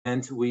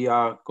And we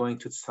are going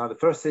to start the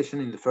first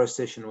session. In the first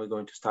session, we're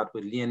going to start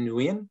with Lien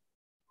Nguyen,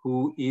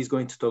 who is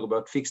going to talk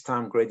about fixed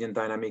time gradient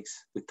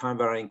dynamics with time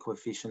varying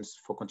coefficients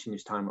for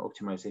continuous time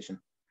optimization.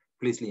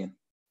 Please, Lien.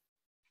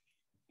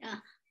 Yeah.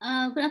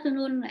 Good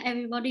afternoon,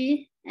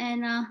 everybody,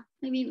 and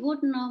maybe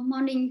good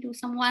morning to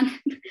someone.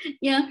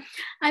 Yeah,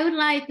 I would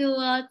like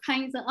to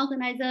thank the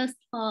organizers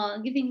for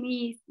giving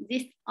me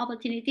this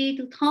opportunity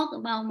to talk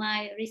about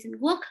my recent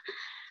work.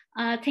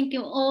 Thank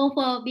you all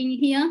for being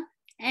here.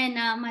 And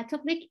my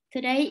topic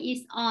today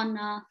is on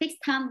fixed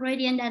time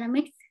gradient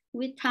dynamics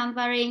with time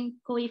varying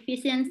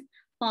coefficients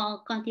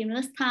for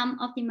continuous time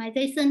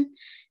optimization.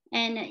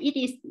 And it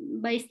is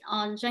based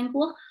on joint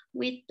work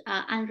with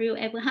Andrew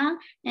Eberhard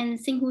and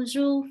Singhu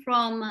Zhu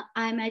from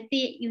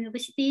MIT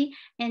University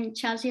and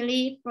Charles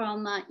Lee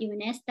from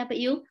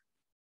UNSW.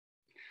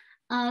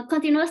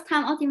 Continuous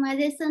time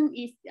optimization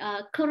is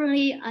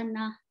currently an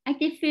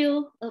active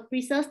field of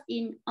research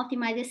in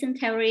optimization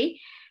theory,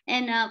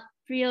 and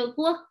prior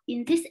work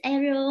in this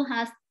area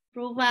has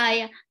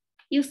provided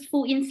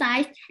useful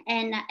insights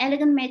and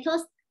elegant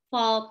methods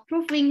for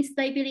proving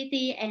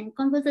stability and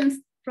convergence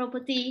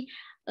property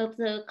of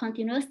the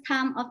continuous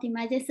time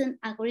optimization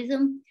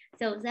algorithm.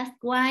 So that's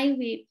why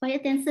we pay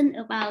attention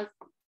about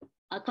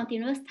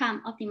continuous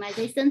time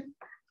optimization.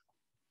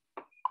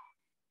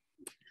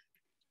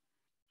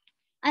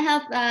 I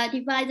have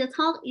divided the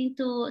talk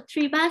into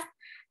 3 parts.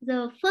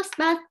 The first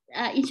part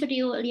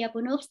introduces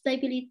Lyapunov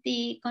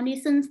stability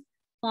conditions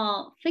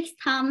for fixed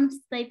time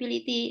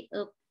stability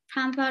of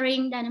time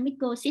varying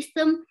dynamical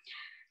system.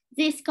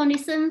 These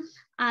conditions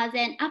are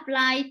then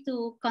applied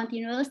to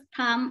continuous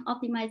time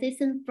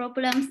optimization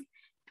problems.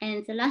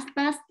 And the last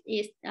part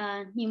is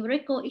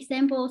numerical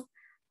examples.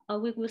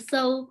 We will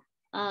show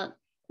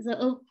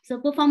the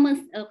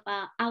performance of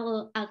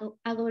our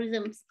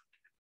algorithms.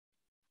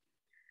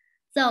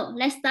 So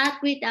let's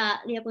start with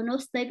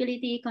Lyapunov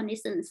stability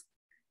conditions.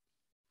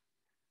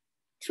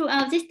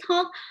 Throughout this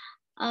talk,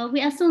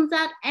 we assume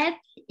that F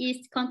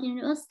is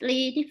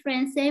continuously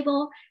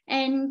differentiable,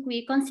 and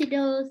we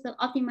consider the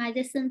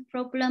optimization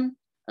problem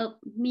of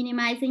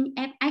minimizing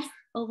Fx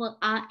over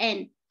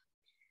Rn.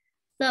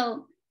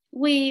 So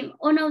we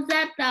all know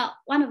that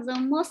one of the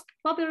most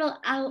popular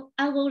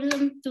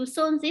algorithms to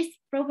solve this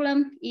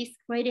problem is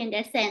gradient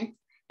descent,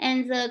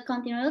 and the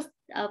continuous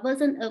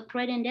version of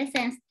gradient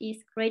descent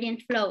is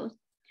gradient flow.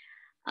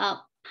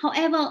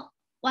 However,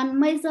 one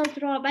major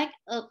drawback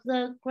of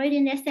the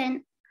gradient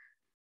descent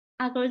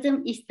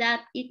algorithm is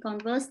that it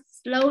converges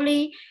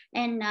slowly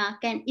and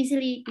can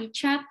easily be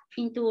trapped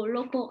into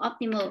local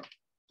optima.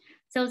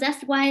 So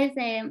that's why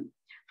there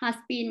has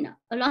been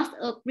a lot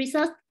of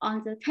research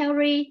on the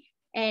theory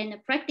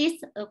and practice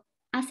of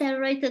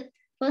accelerated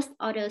first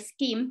order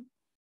scheme.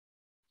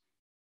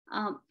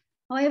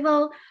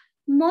 However,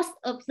 most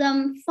of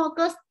them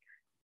focus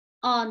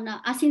on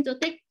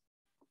asymptotic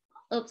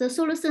of the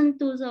solution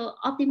to the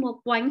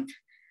optimal point.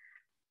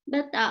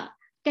 But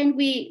can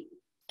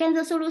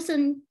the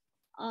solution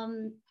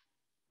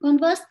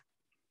converge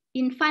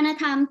in finite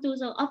time to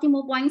the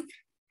optimal point,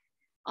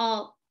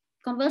 or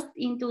converge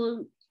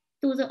to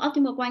the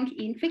optimal point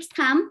in fixed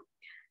time?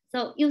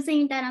 So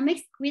using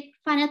dynamics with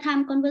finite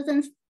time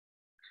convergence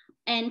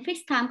and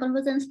fixed time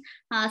convergence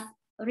has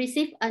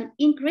received an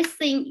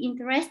increasing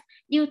interest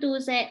due to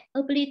the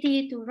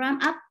ability to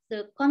ramp up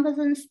the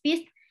convergence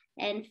speed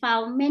and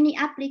found many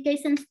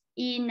applications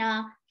in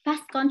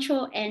fast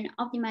control and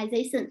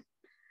optimization.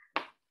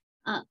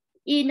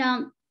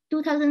 In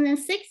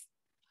 2006,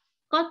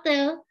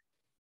 Cotter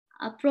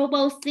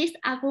proposed this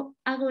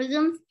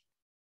algorithm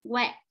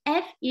where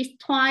F is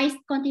twice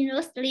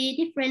continuously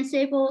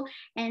differentiable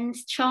and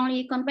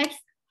strongly convex.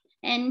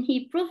 And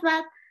he proved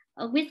that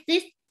with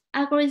this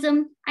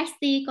algorithm,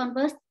 XT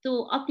converges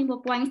to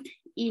optimal points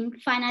in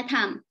finite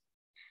time.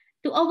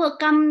 To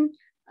overcome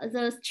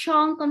the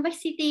strong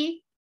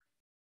convexity,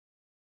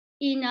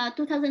 in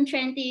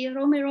 2020,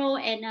 Romero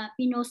and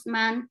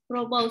Pinosman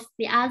proposed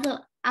the other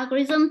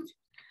algorithms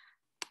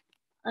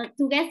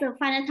to get the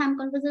finite time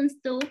convergence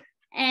too,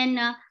 and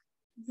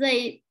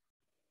they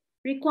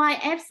require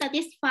F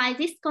satisfy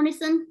this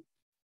condition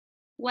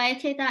where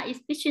theta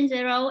is between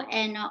 0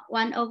 and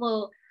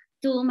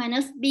 1/2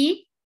 minus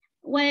B,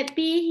 where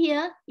B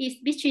here is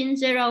between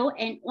 0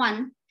 and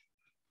 1.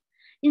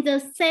 In the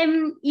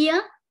same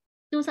year,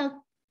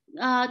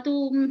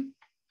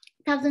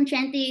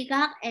 2020,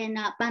 Gag and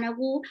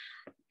Banavu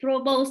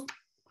proposed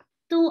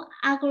 2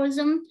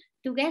 algorithms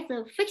to get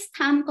the fixed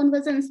time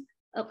convergence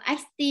of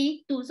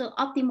XT to the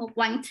optimal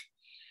point.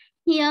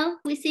 Here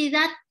we see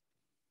that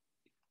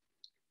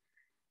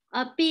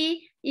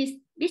P is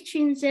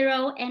between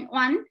 0 and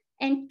 1,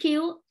 and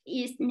Q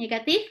is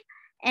negative,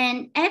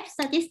 and F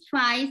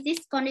satisfies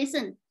this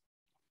condition.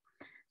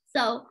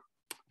 So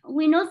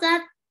we know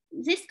that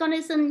this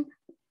condition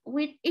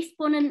with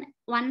exponent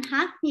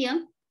 1/2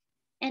 here,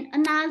 and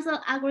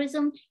another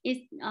algorithm is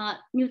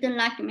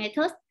Newton-like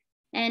method,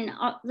 and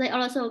they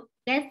also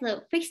get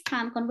the fixed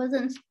time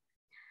convergence.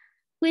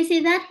 We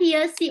see that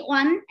here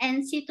C1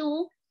 and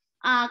C2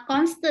 are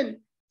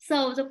constant.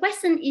 So the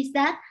question is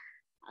that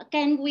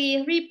can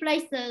we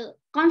replace the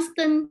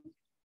constant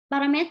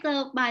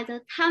parameter by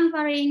the time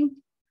varying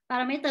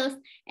parameters,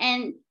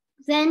 and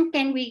then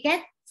can we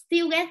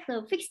still get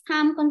the fixed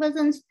time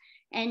convergence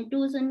and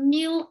do the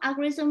new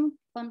algorithm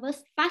converge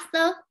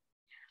faster?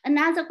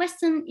 Another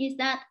question is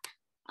that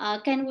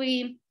can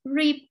we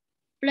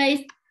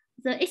replace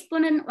the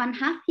exponent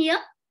 1/2 here?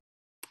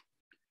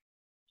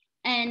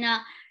 And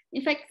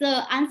in fact,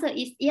 the answer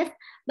is yes,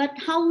 but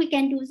how we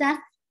can do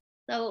that?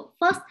 So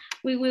first,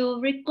 we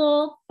will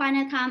recall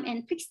finite time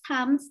and fixed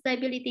time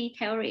stability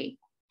theory.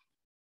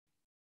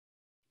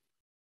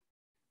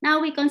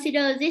 Now we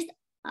consider this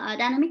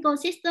dynamical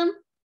system,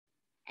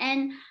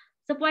 and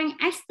the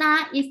point X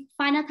star is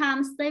finite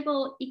time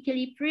stable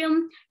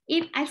equilibrium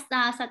if X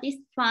star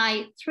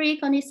satisfies 3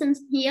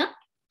 conditions here.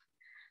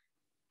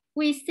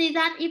 We see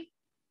that if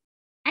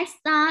X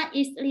star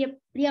is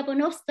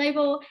Lyapunov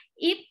stable,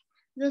 if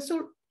the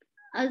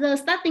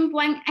starting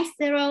point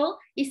X0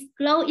 is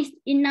close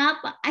enough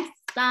X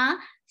star,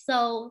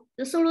 so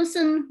the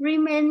solution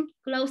remains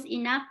close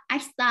enough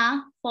X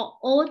star for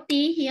all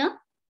t here.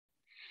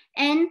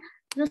 And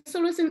the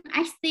solution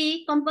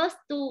xt converges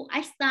to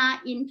X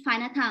star in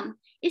finite time.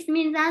 It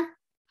means that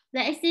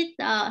there exists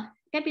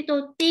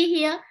capital T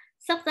here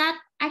such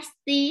that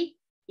xt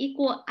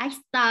equal X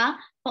star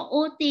for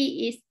all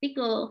t is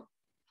bigger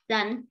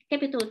than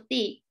capital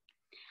T.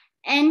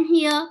 And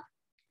here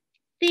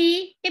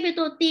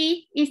capital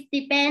T is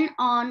depend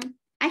on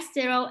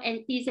X0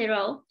 and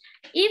T0.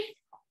 If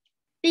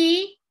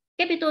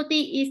capital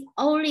T is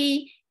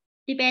only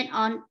depend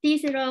on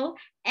T0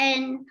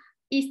 and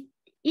is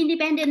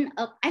independent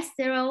of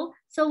X0,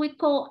 so we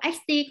call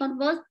xt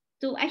converge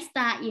to X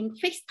star in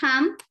fixed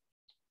time.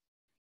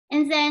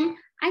 And then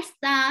X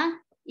star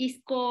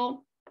is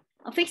called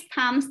a fixed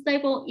time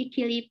stable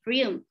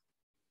equilibrium.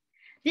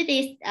 This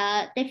is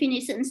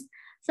definitions.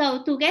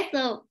 So to get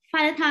the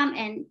finite time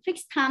and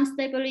fixed time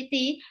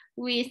stability,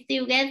 we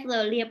still get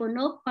the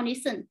Lyapunov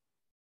condition.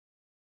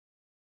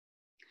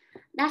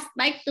 That's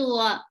back to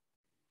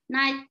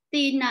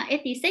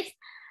 1986.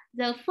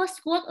 The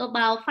first work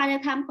about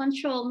finite time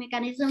control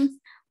mechanisms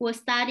was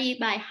studied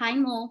by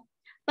Heimo,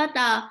 but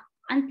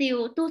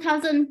until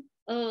 2000,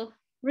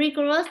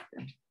 rigorous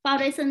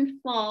foundation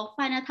for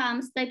finite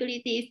time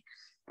stability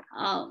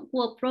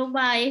were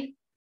provided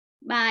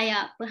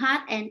by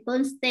Berhard and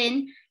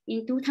Bernstein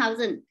in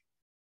 2000.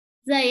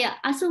 They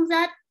assume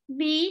that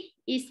V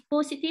is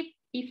positive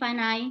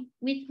definite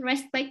with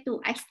respect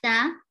to X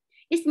star.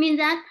 It means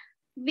that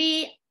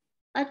V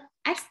at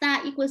X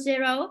star equals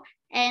 0,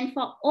 and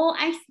for all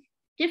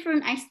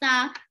different X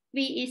star,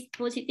 V is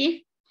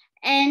positive.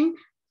 And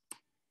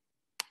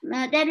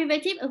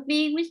derivative of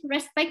V with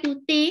respect to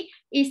T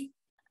is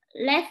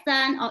less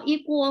than or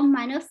equal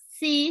minus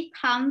C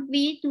times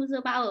V to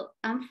the power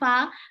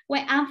alpha,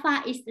 where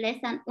alpha is less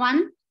than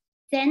 1.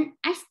 Then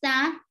X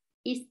star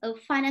is a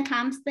finite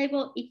time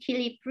stable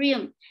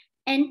equilibrium,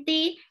 and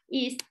T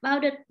is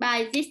bounded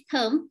by this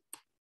term.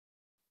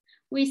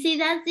 We see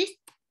that this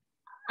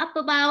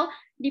upper bound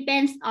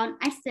depends on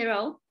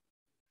X0.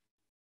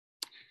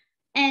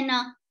 And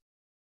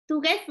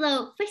to get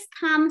the fixed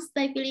time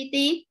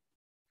stability,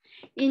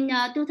 in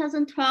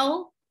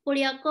 2012,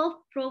 Polyakov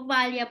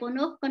provided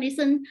Lyapunov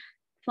condition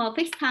for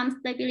fixed time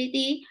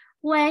stability,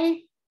 where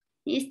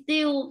he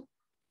still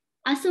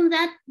assume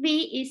that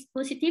V is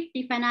positive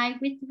definite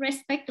with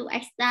respect to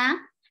X star,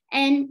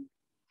 and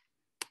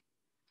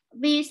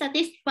V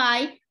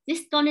satisfy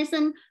this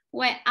condition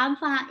where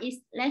alpha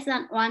is less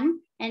than 1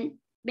 and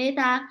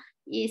beta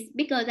is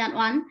bigger than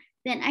 1,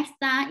 then X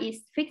star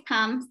is fixed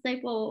time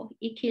stable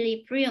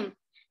equilibrium.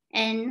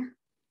 And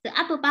the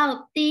upper bound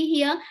of T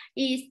here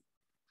is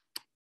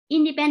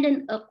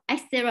independent of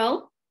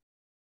X0.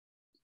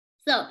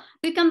 So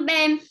we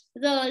compare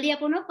the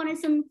Lyapunov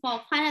condition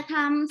for finite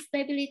time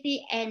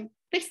stability and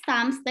fixed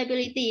time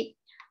stability.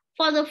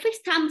 For the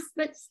fixed time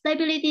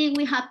stability,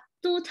 we have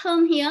two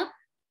terms here,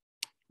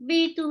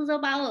 V to the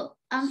power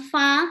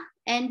alpha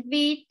and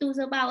V to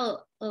the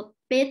power of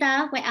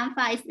beta, where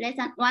alpha is less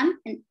than 1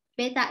 and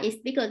beta is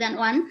bigger than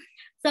 1.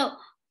 So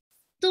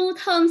two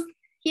terms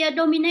here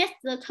dominate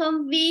the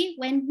term V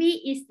when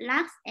V is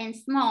large and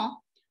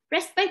small,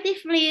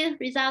 respectively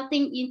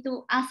resulting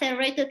into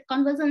accelerated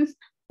convergence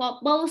for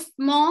both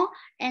small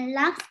and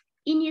large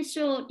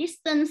initial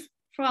distance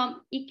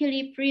from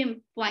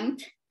equilibrium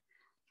point.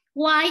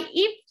 Why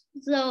if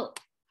the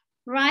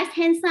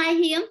right-hand side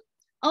here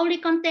only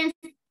contains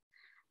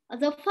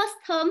the first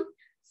term,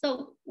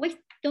 so which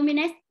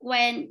dominates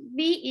when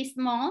V is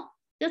small,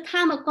 the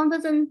time of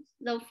convergence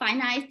is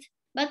finite,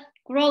 but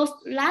grows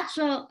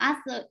larger as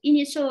the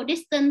initial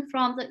distance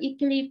from the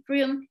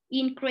equilibrium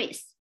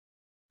increase.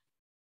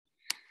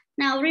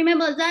 Now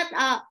remember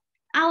that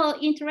our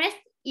interest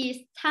is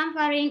time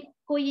varying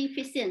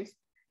coefficients.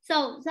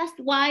 So that's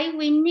why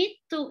we need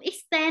to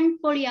extend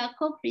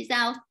Polyakov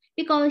results,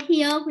 because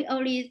here we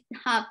only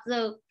have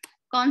the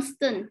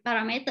constant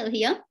parameter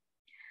here.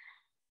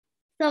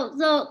 So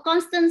the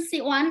constant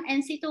C1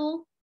 and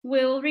C2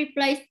 will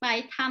replace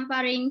by time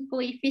varying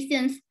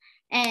coefficients,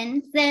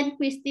 and then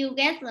we still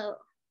get the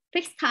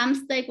fixed time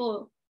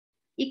stable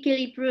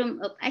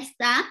equilibrium of X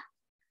star.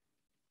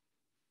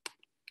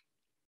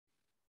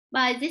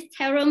 By this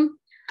theorem,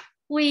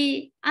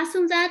 we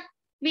assume that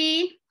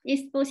V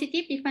is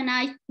positive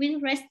definite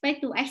with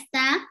respect to X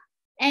star,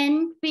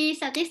 and we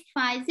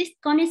satisfy this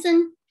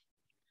condition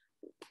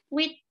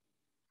with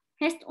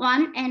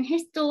H1 and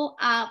H2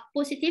 are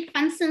positive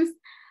functions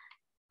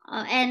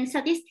and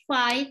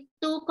satisfy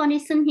two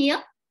conditions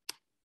here.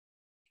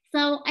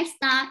 So X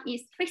star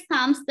is fixed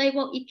time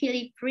stable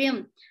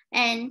equilibrium,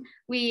 and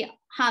we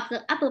have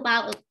the upper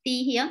bound of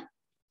T here.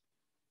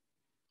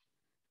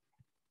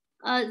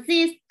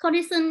 This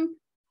condition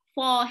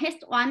for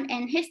H1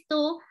 and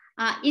H2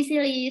 are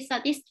easily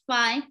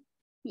satisfied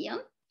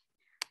here.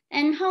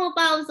 And how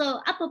about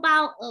the upper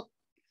bound of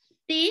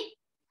T?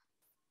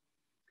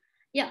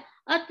 Yeah,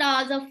 at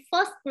the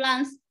first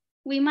glance,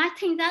 we might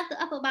think that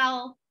the upper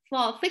bound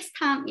for fixed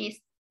time is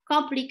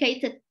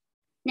complicated.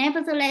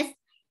 Nevertheless,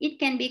 it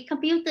can be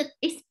computed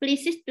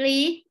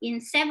explicitly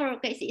in several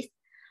cases.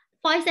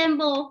 For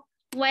example,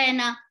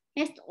 when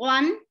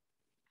H1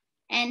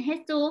 and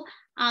H2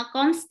 are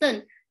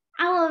constant,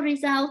 our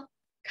result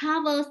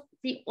covers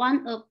the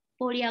one of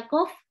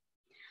Polyakov.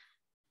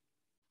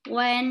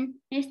 When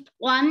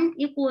H1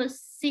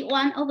 equals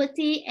C1 over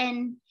T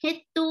and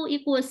H2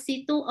 equals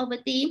C2 over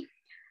T,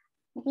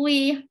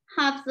 we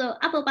have the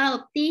upper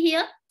bound of T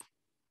here.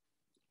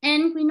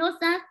 And we note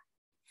that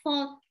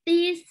for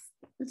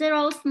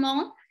T0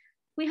 small,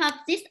 we have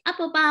this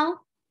upper bound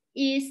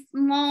is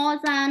more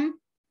than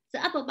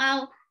the upper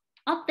bound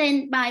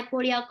obtained by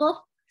Polyakov.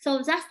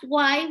 So that's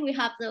why we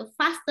have the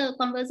faster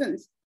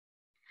convergence.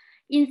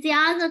 In the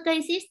other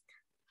cases,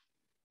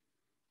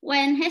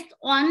 when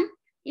H1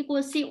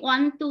 equals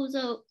C1 to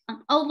the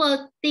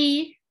over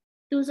T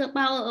to the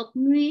power of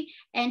Nguyen,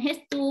 and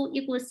H2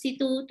 equals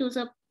C2 to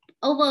the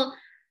over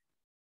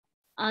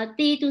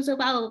T to the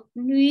power of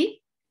Nguyen,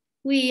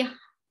 we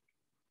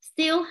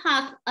still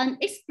have an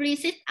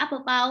explicit upper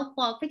bound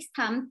for fixed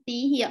time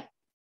T here.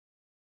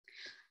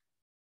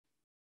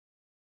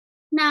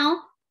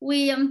 Now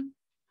we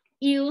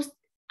use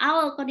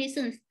our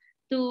conditions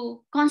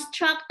to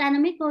construct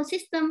dynamical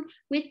system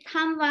with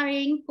time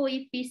varying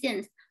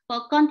coefficients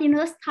for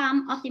continuous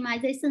time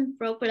optimization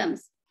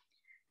problems.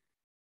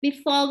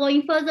 Before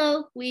going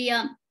further, we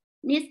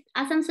need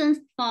assumptions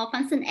for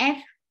function f.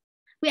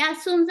 We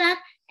assume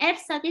that f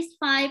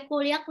satisfies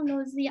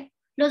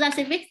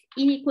Polyak-Lozacevic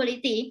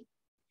inequality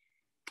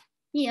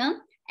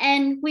here,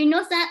 and we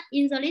know that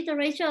in the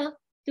literature,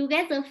 to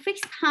get the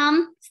fixed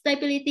time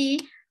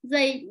stability,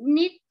 they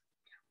need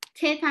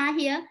theta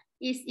here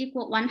is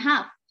equal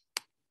 1/2.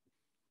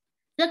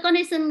 The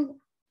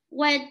condition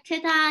where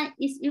theta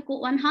is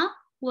equal 1/2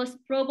 was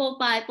proposed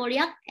by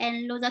Polyak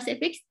and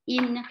Lozacevic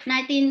in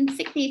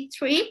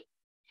 1963.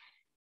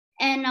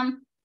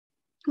 And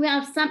we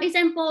have some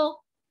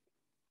example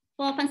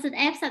for function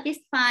f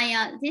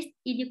satisfy this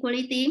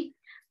inequality.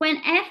 When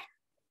f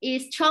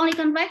is strongly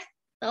convex,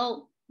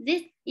 so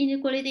this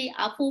inequality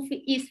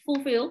is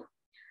fulfilled.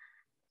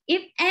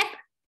 If f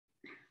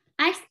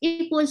x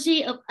equals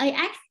g of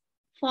ax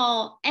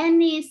for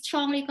any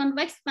strongly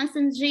convex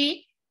function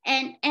g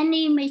and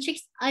any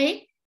matrix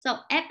A, so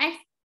fx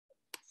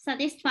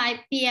satisfies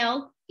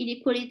PL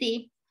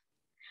inequality.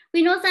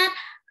 We know that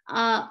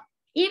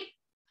if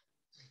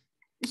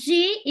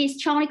G is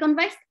strongly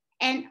convex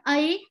and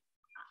A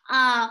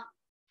are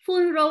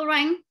full row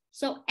rank,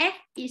 so F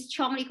is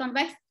strongly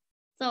convex.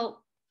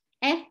 So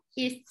F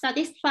is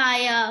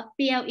satisfy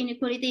PL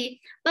inequality.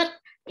 But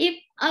if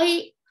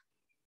A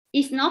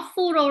is not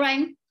full row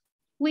rank,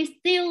 we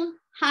still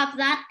have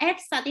that F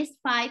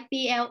satisfy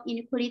PL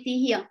inequality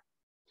here.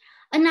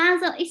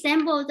 Another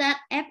example that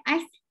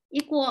Fx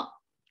equal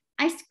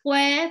x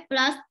squared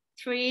plus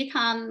 3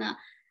 times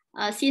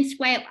sin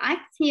square of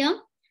x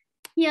here.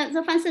 Here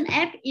the function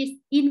f is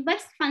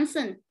inverse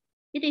function.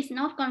 It is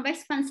not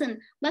convex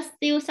function, but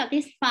still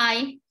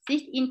satisfy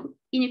this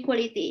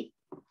inequality.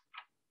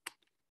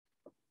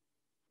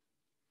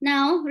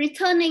 Now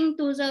returning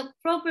to the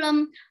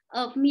problem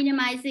of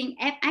minimizing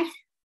fx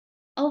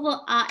over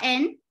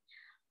Rn,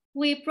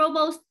 we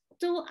propose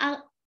two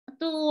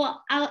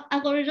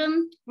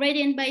algorithm,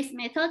 gradient-based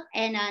method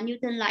and a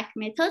Newton-like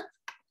method.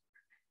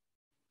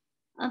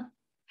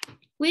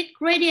 With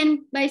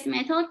gradient-based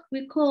method,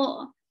 we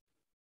call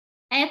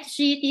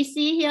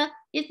FGTC here.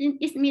 It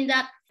means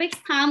that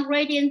fixed time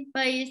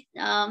gradient-based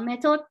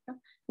method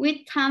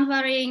with time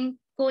varying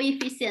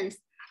coefficients.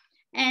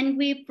 And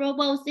we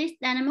propose this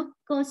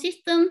dynamical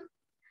system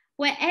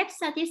where F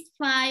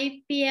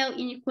satisfies PL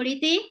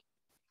inequality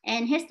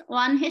and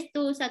H1,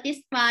 H2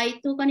 satisfy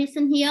two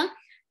conditions here.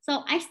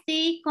 So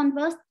XT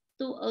converts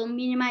to a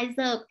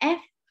minimizer of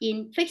F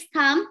in fixed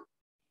time,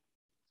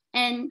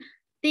 and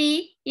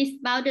T is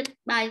bounded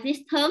by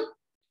this term.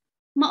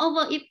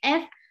 Moreover, if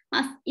F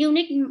has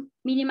unique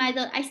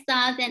minimizer X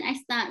star, then X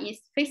star is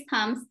fixed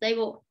time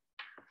stable.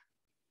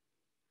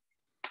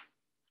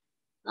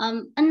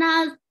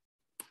 Another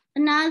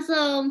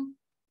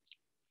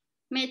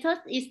method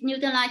is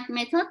Newton-like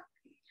method.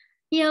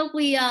 Here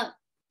we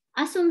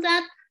assume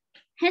that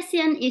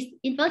Hessian is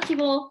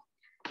invertible.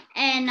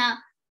 And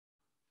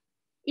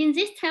in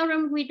this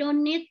theorem, we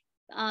don't need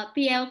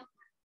PL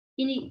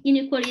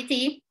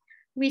inequality.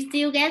 We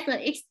still get the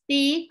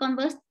xt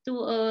converge to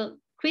a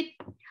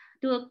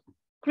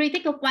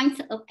critical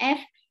point of f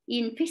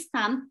in fixed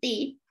time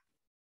t,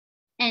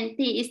 and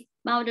t is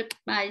bounded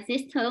by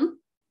this term.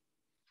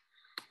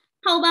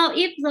 How about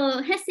if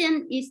the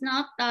Hessian is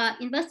not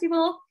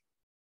inversible?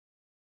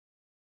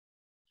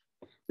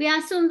 We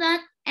assume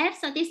that f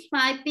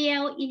satisfies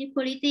PL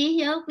inequality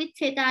here with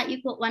theta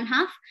equal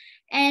 1/2,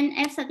 and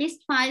f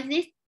satisfies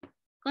this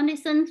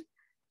condition.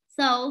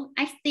 So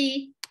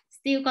xt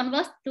still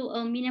converges to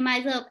a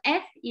minimizer of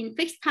f in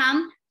fixed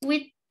time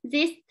with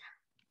this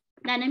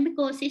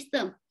dynamical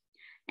system.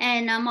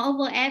 And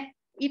moreover,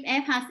 if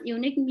f has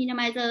unique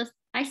minimizers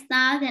I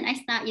star, then I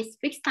star is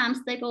fixed time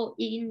stable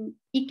in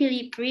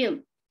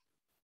equilibrium.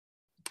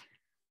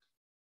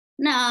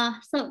 Now,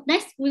 so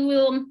next we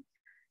will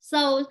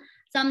show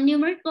some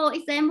numerical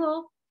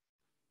example.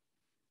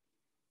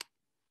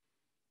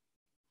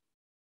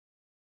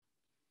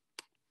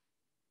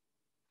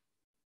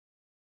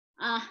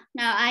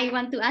 Now I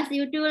want to ask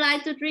you, do you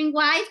like to drink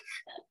wine?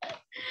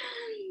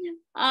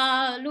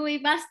 Louis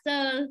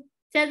Pasteur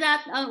said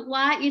that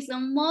wine is the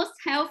most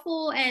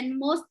healthful and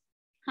most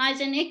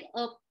hygienic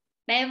of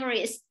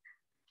beverage.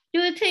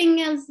 Do you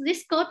think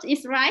this quote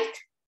is right?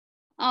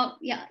 Oh,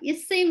 yeah, it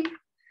seems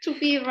to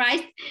be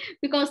right,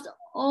 because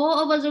all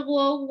over the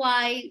world,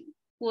 wine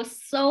was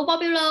so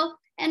popular,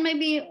 and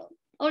maybe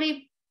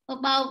only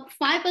about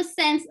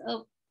 5%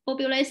 of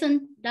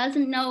population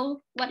doesn't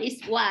know what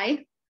is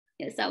wine.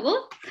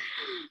 So,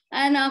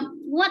 and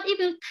what if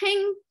you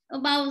think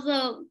about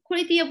the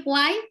quality of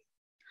wine?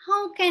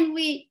 How can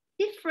we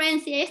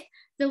differentiate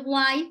the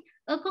wine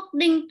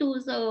according to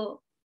the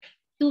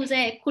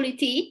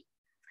quality?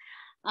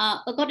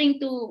 According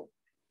to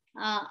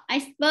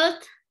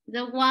experts,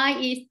 the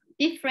wine is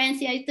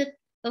differentiated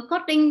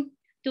according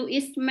to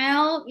its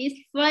smell, its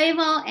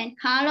flavor, and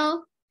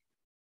color.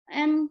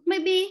 And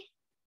maybe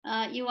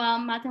you are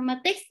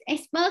mathematics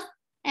expert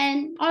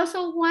and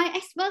also wine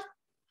expert,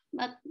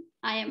 but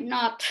I am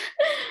not.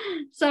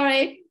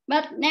 Sorry.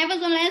 But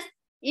nevertheless,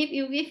 if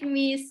you give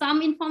me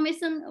some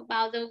information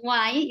about the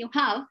wine you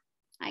have,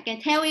 I can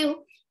tell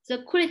you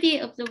the quality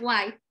of the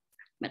wine.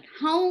 But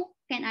how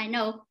can I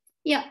know?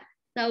 Yeah,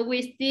 so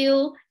we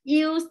still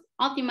use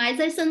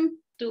optimization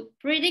to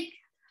predict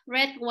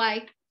red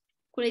wine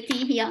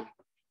quality here.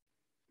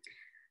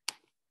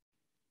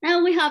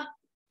 Now we have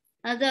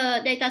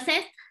the data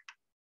set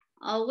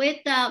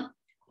with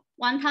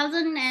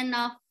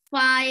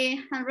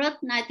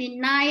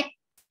 1,599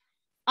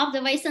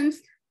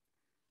 observations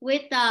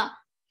with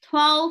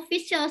 12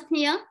 features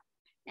here.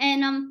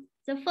 And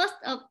the first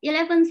of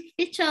 11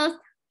 features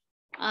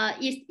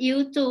is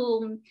used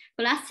to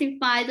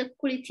classify the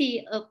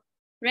quality of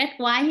red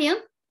wine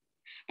here.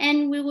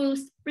 And we will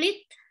split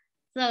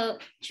the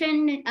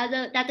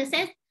data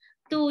set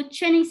to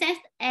training set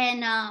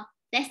and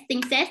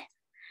testing set.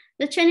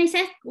 The training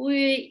set,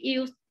 we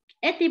use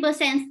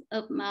 80%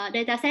 of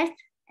data set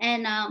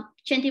and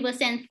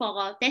 20%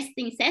 for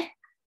testing set.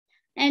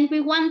 And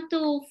we want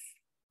to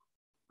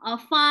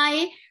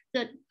find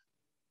the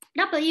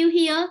W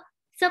here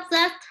such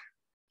that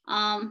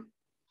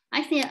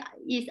I think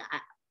is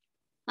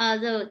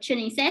the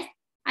training set.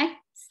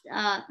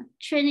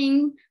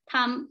 Training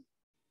time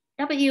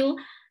W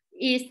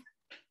is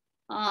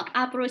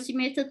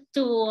approximated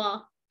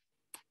to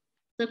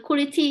the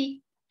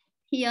quality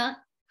here.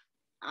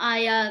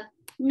 I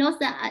note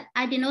that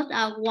I denote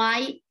a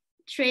Y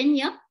train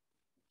here,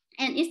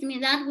 and it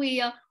means that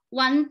we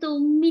want to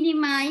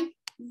minimize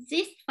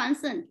this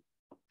function,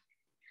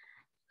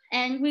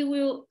 and we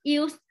will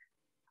use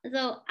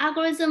the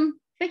algorithm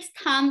fixed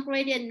time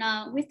gradient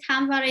with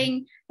time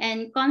varying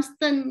and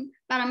constant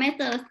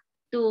parameters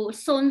to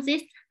solve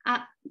this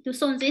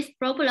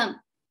problem.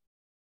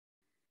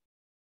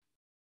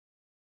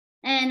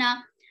 And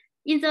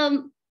in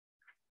the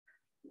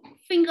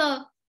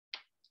figure,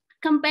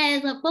 compare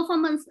the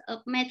performance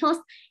of methods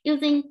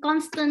using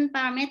constant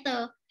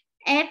parameter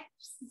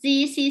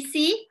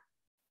FGCC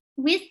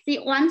with the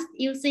ones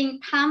using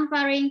time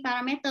varying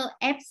parameter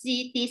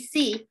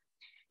FGTC.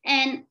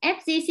 And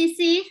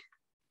FGCC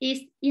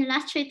is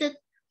illustrated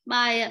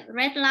by a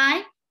red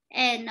line,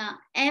 and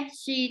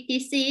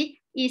FGTC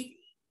is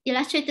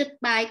illustrated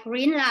by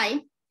green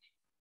line.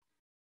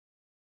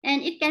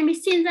 And it can be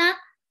seen that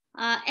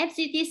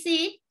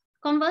FGTC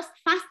converges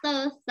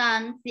faster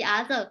than the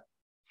other.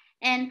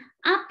 And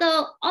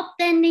after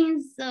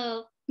obtaining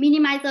the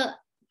minimizer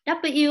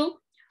W,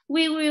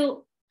 we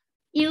will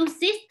use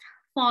this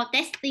for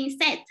testing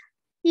set.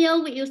 Here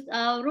we use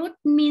a root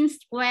mean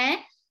square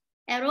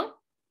error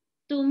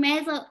to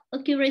measure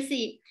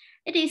accuracy.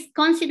 It is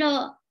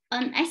considered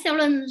an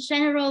excellent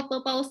general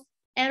purpose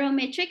error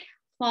metric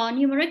for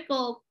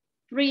numerical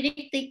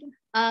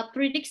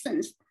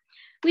predictions.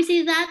 We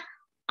see that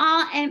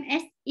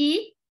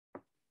RMSE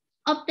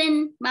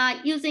obtained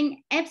by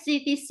using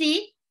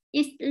FGTC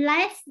is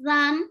less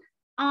than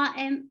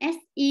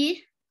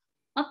RMSE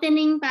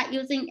obtaining by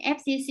using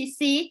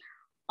FGCC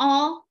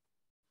or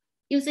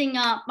using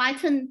a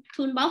Python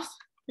toolbox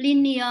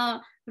linear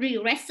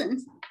regression.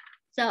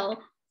 So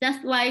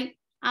that's why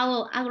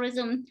our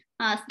algorithm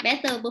has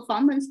better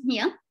performance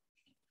here.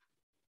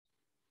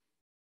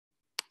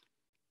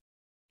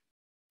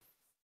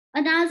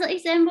 Another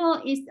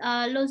example is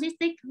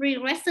logistic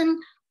regression,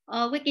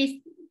 which is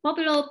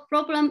popular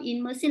problem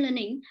in machine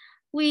learning.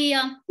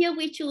 Here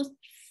we choose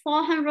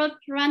 400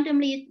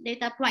 randomly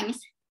data points.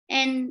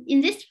 And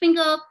in this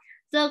figure,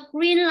 the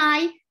green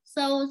line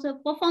shows the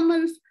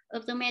performance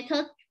of the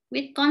method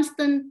with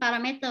constant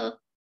parameter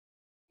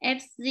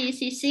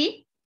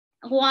FGCC,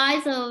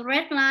 while the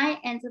red line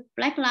and the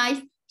black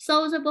line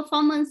show the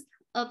performance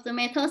of the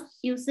method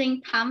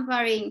using time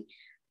varying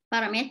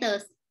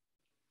parameters.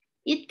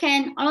 It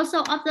can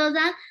also observe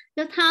that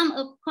the time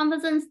of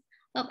convergence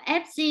of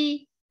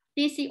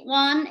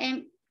FGDC1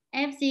 and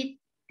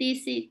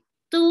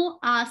FGDC2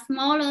 are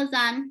smaller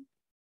than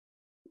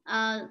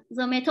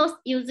the methods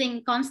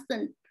using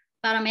constant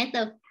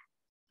parameter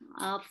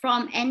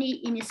from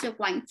any initial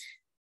point.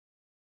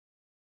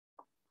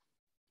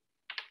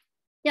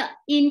 Yeah,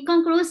 in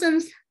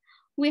conclusions,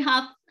 we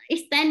have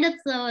extended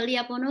the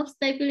Lyapunov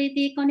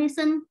stability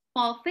condition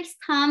for fixed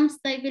time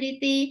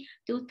stability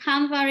to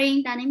time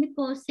varying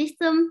dynamical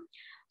system.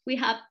 We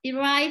have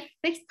derived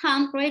fixed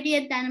time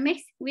gradient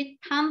dynamics with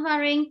time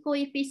varying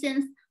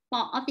coefficients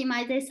for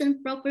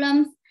optimization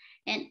problems,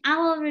 and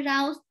our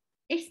results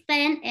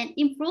extend and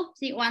improve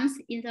the ones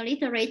in the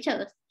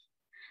literature.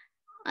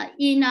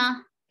 In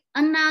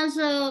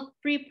another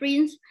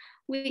preprint,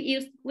 we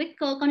use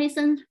weaker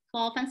conditions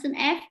for function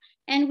f,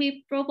 and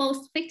we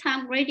propose fixed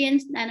time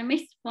gradient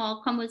dynamics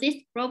for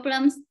composite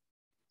problems.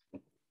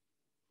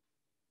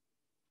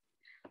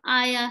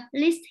 I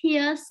list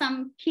here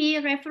some key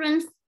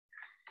reference,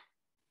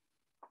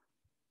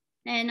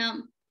 and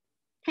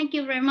thank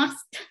you very much.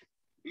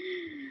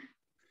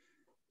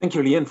 Thank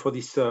you, Lien, for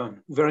this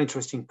very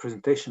interesting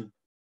presentation.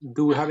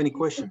 Do we have any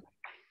questions?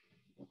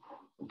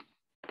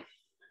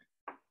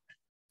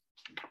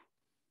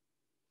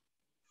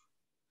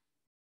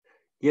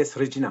 Yes,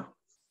 Regina.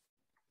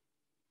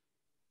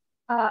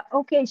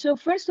 Okay, so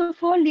first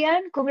of all,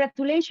 Lien,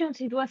 congratulations.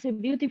 It was a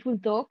beautiful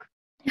talk.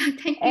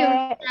 Thank you.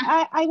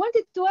 I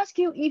wanted to ask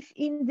you if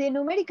in the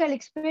numerical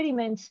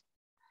experiments,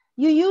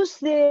 you use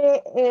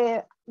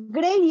the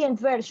gradient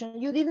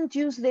version. You didn't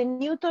use the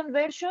Newton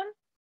version?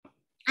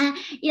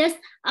 Yes.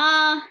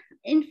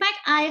 In fact,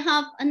 I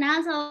have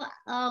another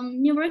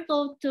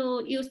numerical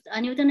to use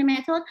a Newton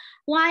method.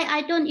 Why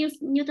I don't use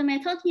Newton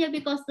method here?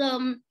 Because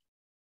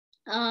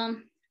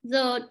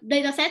the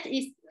data set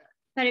is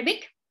very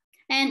big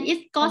and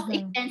it's cost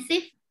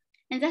expensive.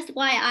 And that's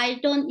why I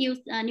don't use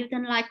a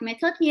Newton-like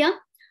method here.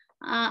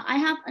 I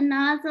have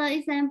another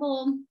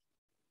example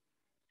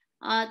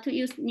to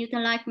use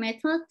Newton-like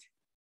method.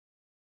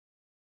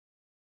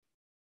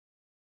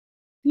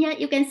 Here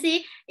you can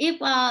see if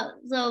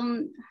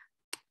the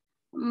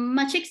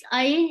matrix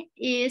A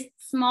is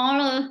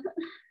smaller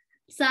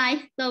size,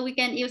 so we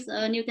can use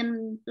a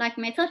Newton-like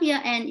method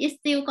here, and it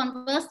still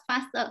converges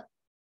faster.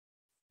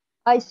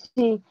 I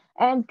see.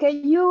 And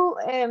can you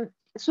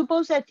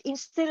suppose that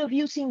instead of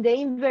using the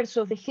inverse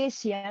of the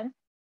Hessian,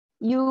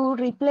 you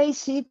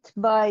replace it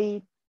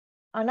by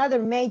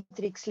another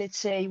matrix, let's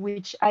say,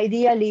 which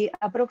ideally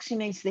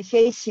approximates the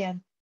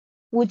Hessian?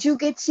 Would you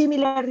get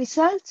similar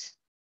results?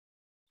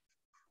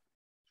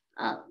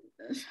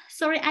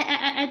 Sorry,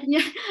 I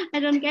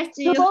don't get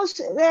you. Suppose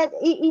that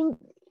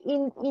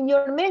in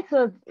your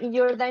method, in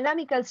your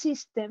dynamical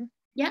system,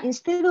 yeah,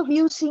 instead of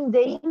using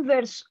the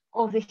inverse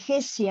of the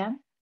Hessian,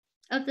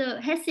 of the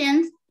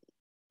Hessians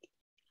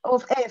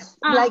of F,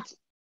 like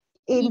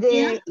in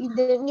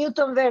the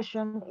Newton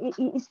version,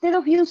 instead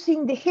of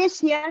using the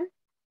Hessian,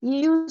 you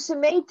use a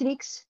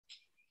matrix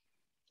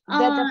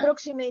that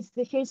approximates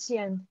the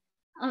Hessian.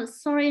 Oh,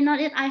 sorry, not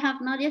yet. I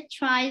have not yet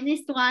tried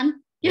this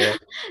one. Yeah,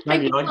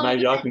 maybe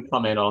I can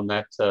comment on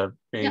that,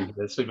 being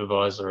the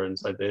supervisor, and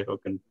so therefore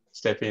can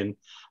step in.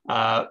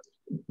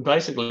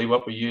 Basically,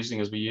 what we're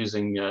using is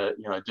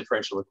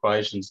differential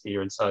equations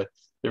here, and so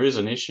there is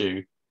an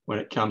issue when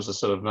it comes to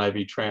sort of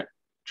maybe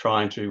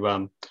trying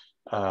to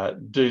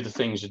do the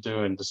things you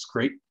do in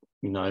discrete,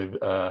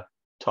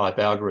 type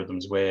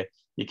algorithms where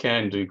you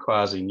can do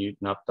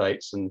quasi-Newton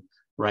updates and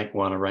rank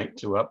 1 or rank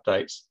 2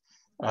 updates.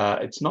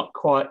 It's not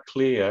quite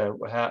clear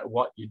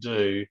what you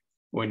do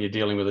when you're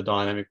dealing with a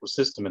dynamical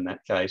system in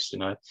that case,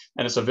 and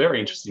it's a very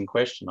interesting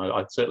question.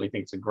 I certainly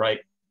think it's a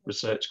great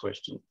research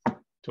question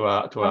to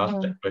ask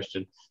that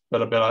question,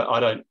 but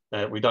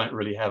we don't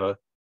really have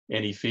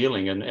any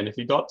feeling, and if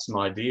you've got some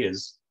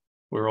ideas,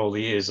 we're all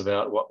ears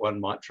about what one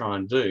might try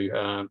and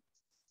do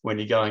when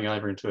you're going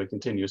over into a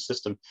continuous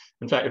system.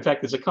 In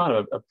fact, there's a kind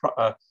of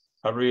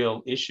a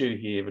real issue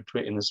here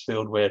in this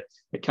field where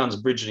it comes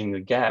bridging the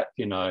gap,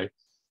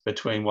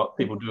 between what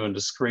people do in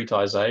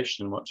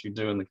discretization and what you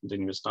do in the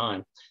continuous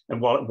time, and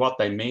what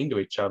they mean to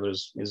each other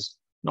is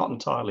not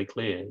entirely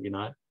clear,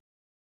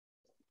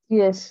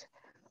 Yes.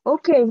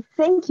 Okay.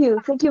 Thank you.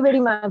 Thank you very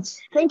much.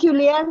 Thank you,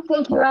 Lien.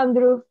 Thank you,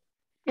 Andrew.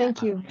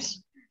 Thank you.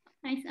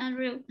 Thanks,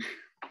 Andrew.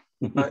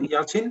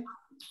 Yalchin?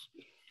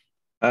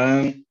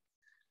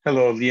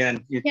 Hello,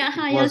 Lien. It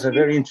was a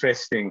very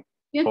interesting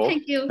talk.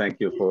 Thank you. Thank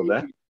you for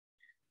that.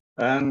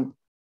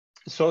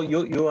 So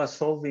you are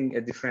solving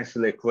a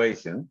differential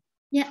equation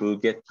to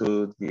get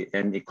to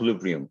an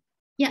equilibrium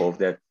of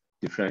that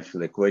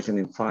differential equation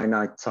in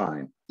finite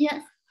time.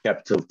 Yes.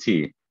 Capital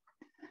T.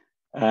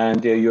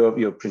 And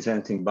you're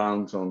presenting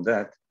bounds on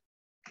that.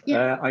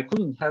 I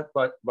couldn't help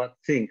but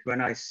think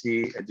when I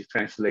see a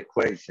differential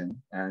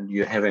equation and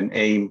you have an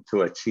aim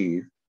to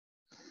achieve,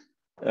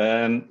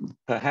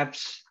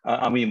 perhaps,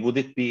 I mean, would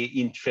it be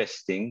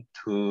interesting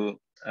to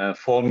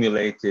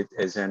formulate it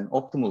as an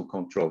optimal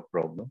control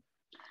problem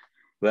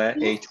where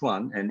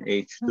H1 and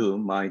H2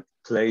 might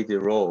play the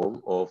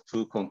role of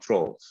two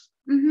controls?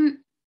 Mm-hmm.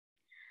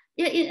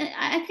 Yeah,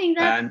 I think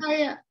that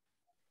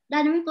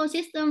dynamical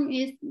system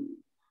is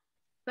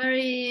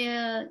very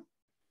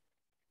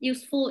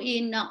useful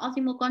in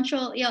optimal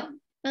control. Yeah,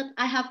 but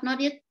I have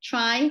not yet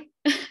tried.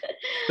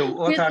 So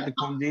what are the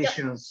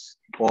conditions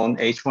on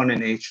H1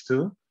 and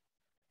H2?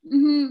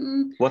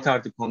 Mm-hmm. What are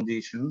the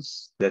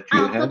conditions that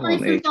you have on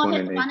H1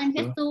 and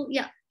H2?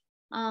 Yeah.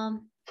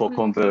 For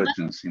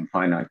convergence in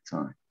finite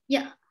time.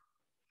 Yeah.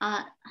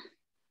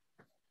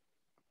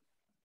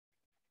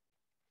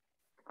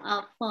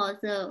 For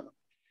the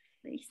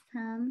space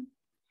time.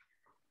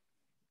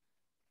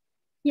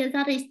 Yeah,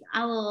 that is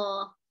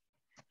our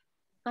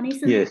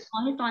condition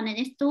on H1 and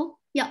H2.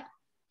 Yeah.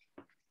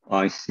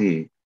 I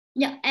see.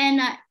 Yeah, and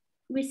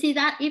we see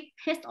that if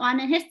H1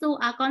 and H2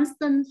 are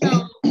constant,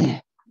 so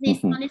these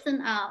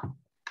conditions are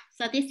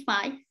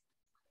satisfied.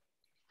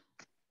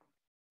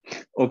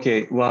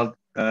 Okay, well,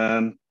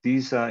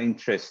 these are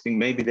interesting.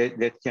 Maybe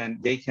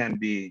they can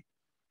be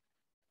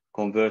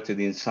converted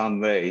in some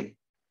way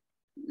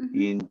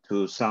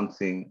into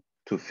something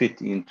to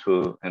fit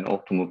into an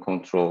optimal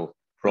control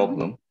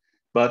problem.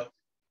 But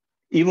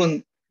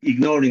even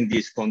ignoring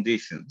these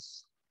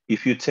conditions,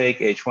 if you take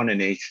H1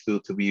 and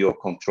H2 to be your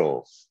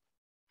controls,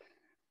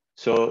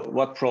 so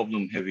what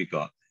problem have we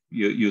got?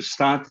 You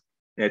start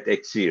at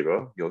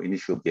X0, your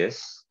initial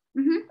guess,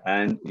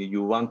 and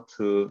you want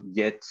to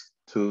get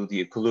to the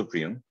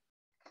equilibrium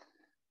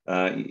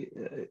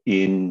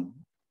in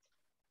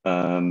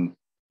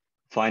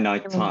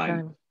finite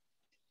time.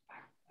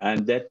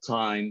 And that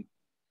time,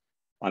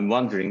 I'm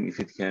wondering if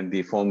it can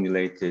be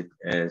formulated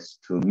as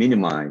to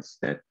minimize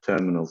that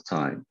terminal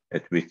time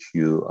at which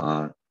you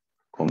are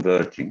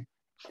converging.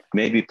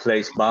 Maybe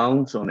place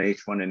bounds on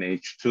H1 and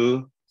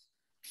H2.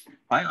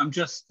 I'm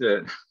just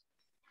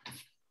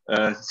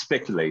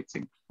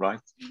speculating, right?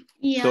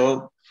 Yeah.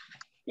 So,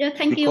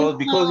 thank you.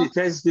 Because it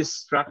has this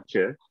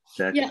structure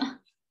that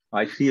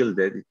I feel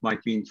that it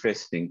might be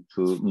interesting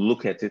to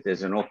look at it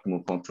as an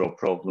optimal control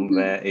problem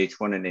where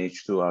H1 and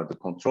H2 are the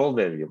control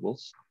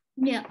variables.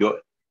 Yeah.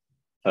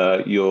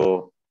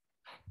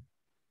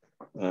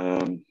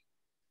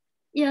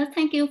 Yeah,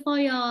 thank you for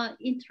your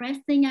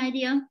interesting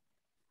idea.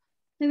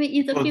 Maybe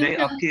in the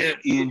future,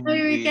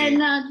 we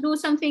can do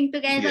something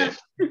together.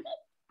 Yes.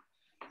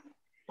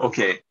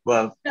 Okay,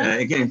 well,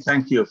 again,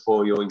 thank you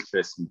for your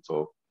interesting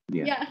talk.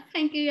 Yeah,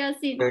 thank you,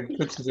 Yasin.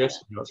 Good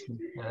suggestion, Yasin.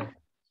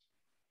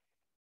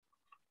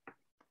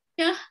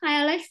 Yeah,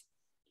 hi, Alex.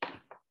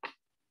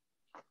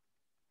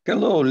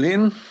 Hello,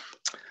 Lien.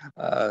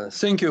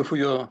 Thank you for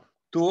your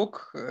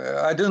talk.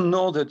 I didn't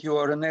know that you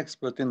are an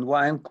expert in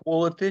wine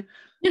quality.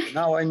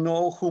 Now I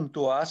know whom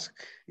to ask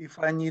if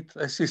I need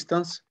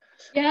assistance.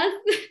 Yes,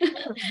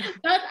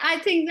 but I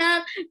think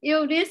that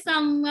you need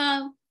some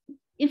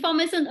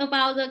information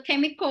about the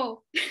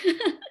chemical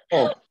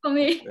for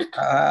me.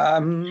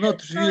 I'm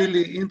not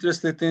really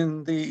interested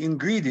in the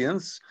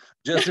ingredients,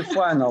 just the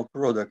final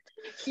product.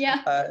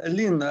 Yeah.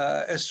 Lien,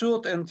 a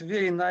short and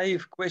very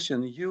naive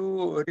question.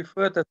 You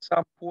referred at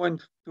some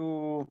point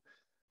to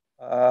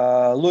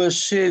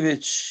Lyapunov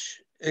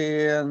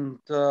and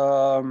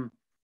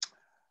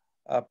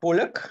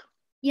Pollack.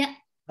 Yeah.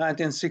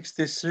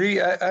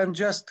 1963. I'm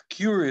just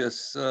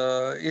curious,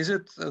 is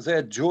it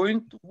their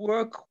joint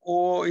work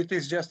or it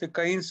is just a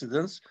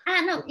coincidence?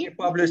 No, they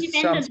published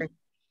something.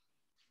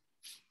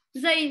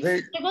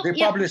 They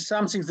published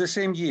something the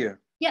same year.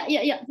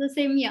 Yeah, the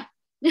same year.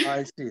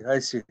 I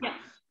see. Yeah.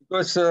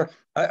 Because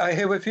I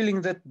have a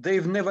feeling that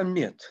they've never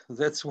met.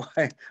 That's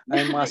why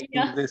I'm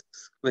asking this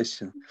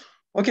question.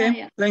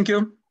 Okay, thank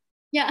you.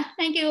 Yeah,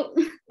 thank you.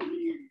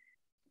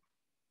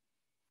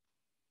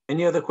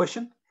 Any other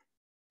question?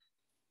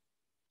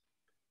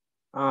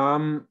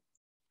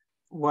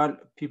 While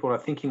people are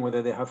thinking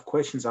whether they have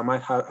questions, I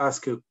might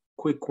ask a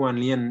quick one,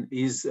 Lien,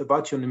 is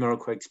about your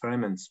numerical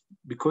experiments.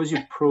 Because you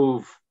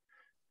prove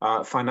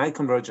finite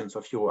convergence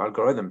of your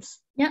algorithms,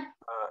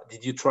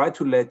 did you try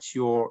to let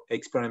your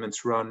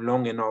experiments run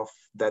long enough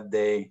that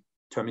they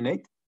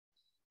terminate?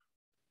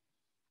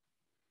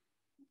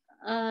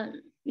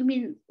 You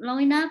mean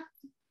long enough?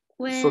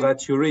 So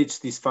that you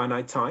reach this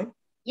finite time?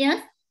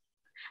 Yes.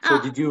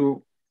 So did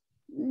you?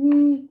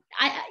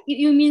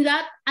 You mean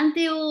that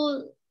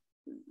until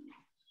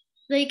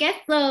they get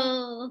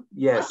the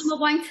optimal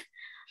point?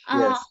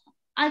 Yes.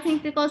 I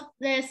think because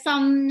there's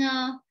some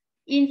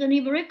in the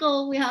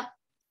numerical we have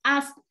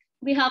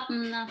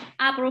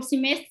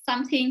approximate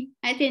something,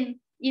 I think,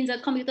 in the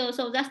computer.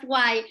 So that's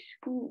why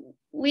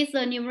with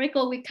the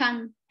numerical we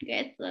can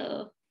get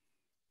the.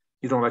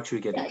 You don't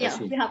actually get it. Yeah,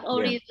 we have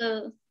only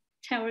the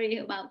theory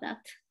about that.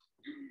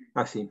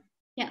 I see.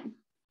 Yeah.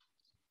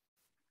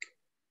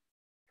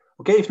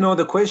 Okay, if no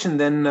other question,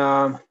 then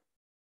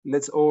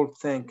let's all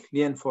thank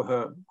Lien for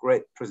her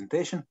great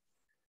presentation.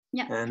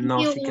 Yeah. And now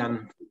she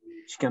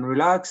can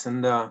relax,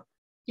 and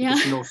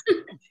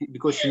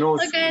because she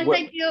knows okay,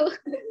 thank you.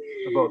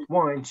 about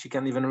wine, she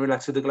can even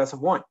relax with a glass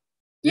of wine.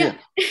 Yeah.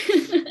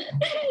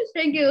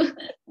 Thank you.